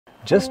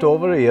Just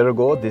over a year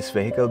ago, this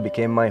vehicle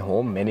became my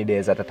home many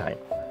days at a time.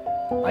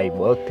 I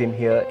worked in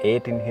here,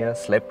 ate in here,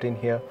 slept in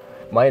here.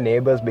 My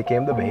neighbors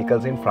became the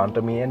vehicles in front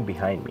of me and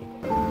behind me.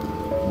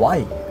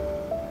 Why?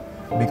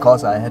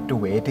 Because I had to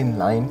wait in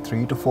line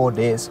 3 to 4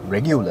 days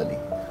regularly,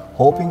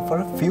 hoping for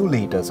a few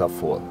liters of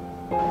fuel.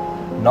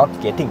 Not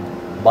getting,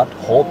 but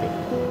hoping.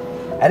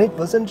 And it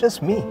wasn't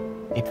just me,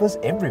 it was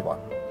everyone.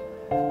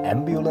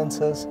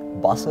 Ambulances,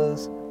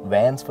 buses,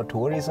 vans for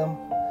tourism,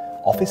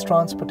 office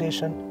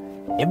transportation,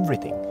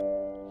 everything.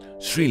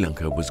 Sri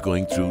Lanka was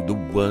going through the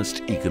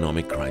worst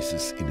economic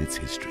crisis in its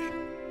history,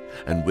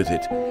 and with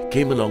it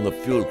came along a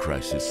fuel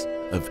crisis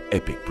of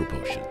epic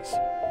proportions.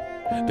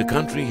 The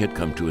country had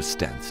come to a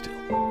standstill.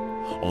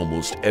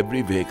 Almost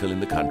every vehicle in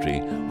the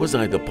country was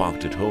either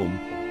parked at home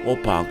or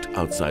parked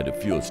outside a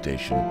fuel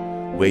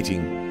station,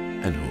 waiting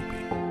and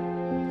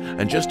hoping.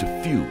 And just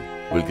a few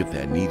will get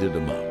their needed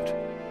amount,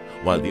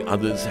 while the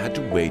others had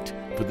to wait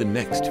for the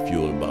next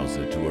fuel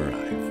bowser to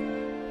arrive.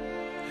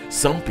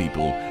 Some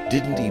people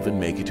didn't even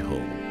make it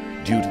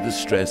home due to the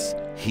stress,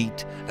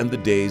 heat, and the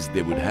days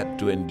they would have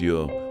to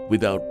endure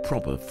without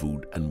proper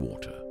food and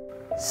water.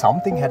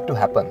 Something had to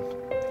happen,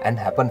 and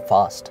happen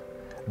fast,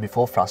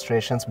 before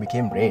frustrations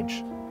became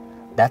rage.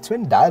 That's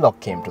when Dialog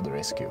came to the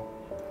rescue.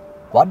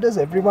 What does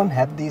everyone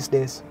have these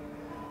days?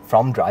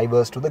 From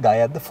drivers to the guy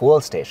at the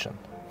fuel station.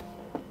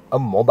 A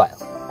mobile.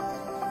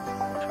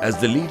 As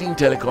the leading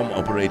telecom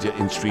operator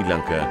in Sri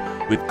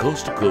Lanka with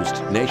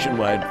coast-to-coast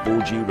nationwide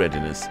 4G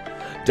readiness,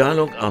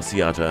 Dialog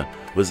Axiata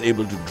was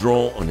able to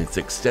draw on its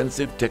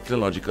extensive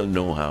technological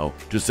know-how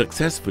to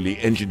successfully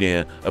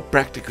engineer a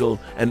practical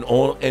and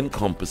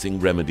all-encompassing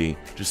remedy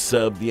to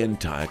serve the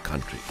entire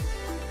country.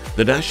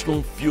 The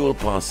National Fuel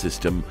Pass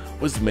system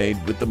was made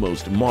with the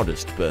most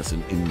modest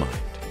person in mind.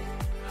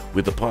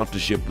 With a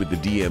partnership with the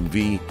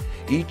DMV,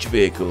 each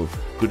vehicle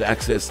could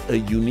access a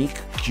unique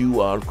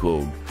QR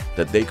code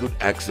that they could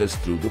access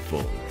through the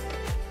phone.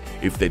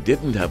 If they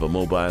didn't have a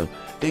mobile,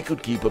 they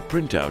could keep a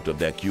printout of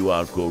their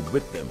QR code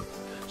with them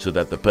so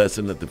that the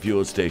person at the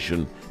fuel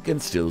station can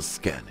still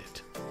scan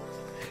it.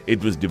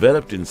 It was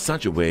developed in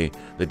such a way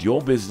that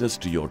your business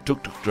to your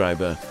tuk-tuk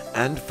driver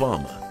and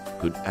farmer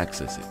could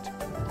access it.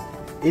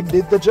 It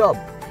did the job.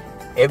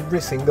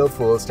 Every single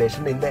fuel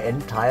station in the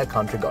entire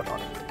country got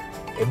on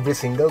it. Every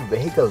single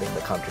vehicle in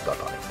the country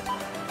got on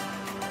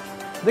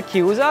it. The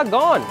queues are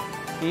gone.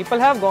 People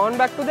have gone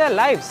back to their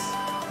lives,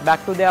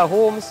 back to their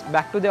homes,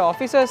 back to their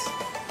offices,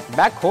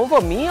 back home for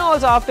me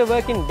also after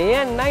working day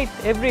and night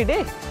every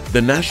day.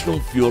 The National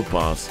Fuel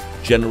Pass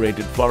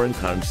generated foreign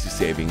currency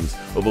savings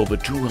of over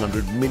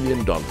 $200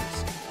 million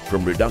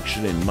from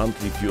reduction in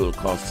monthly fuel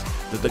costs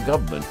that the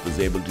government was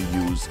able to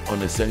use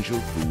on essential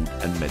food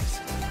and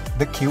medicine.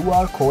 The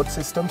QR code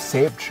system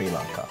saved Sri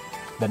Lanka.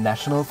 The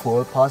National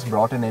Fuel Pass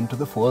brought an end to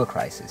the fuel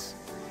crisis.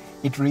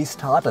 It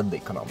restarted the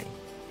economy.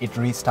 It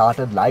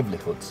restarted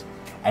livelihoods.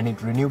 And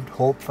it renewed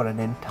hope for an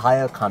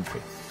entire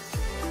country.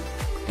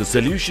 The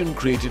solution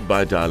created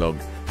by Dialog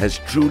has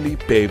truly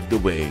paved the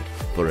way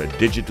for a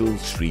digital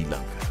Sri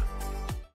Lanka.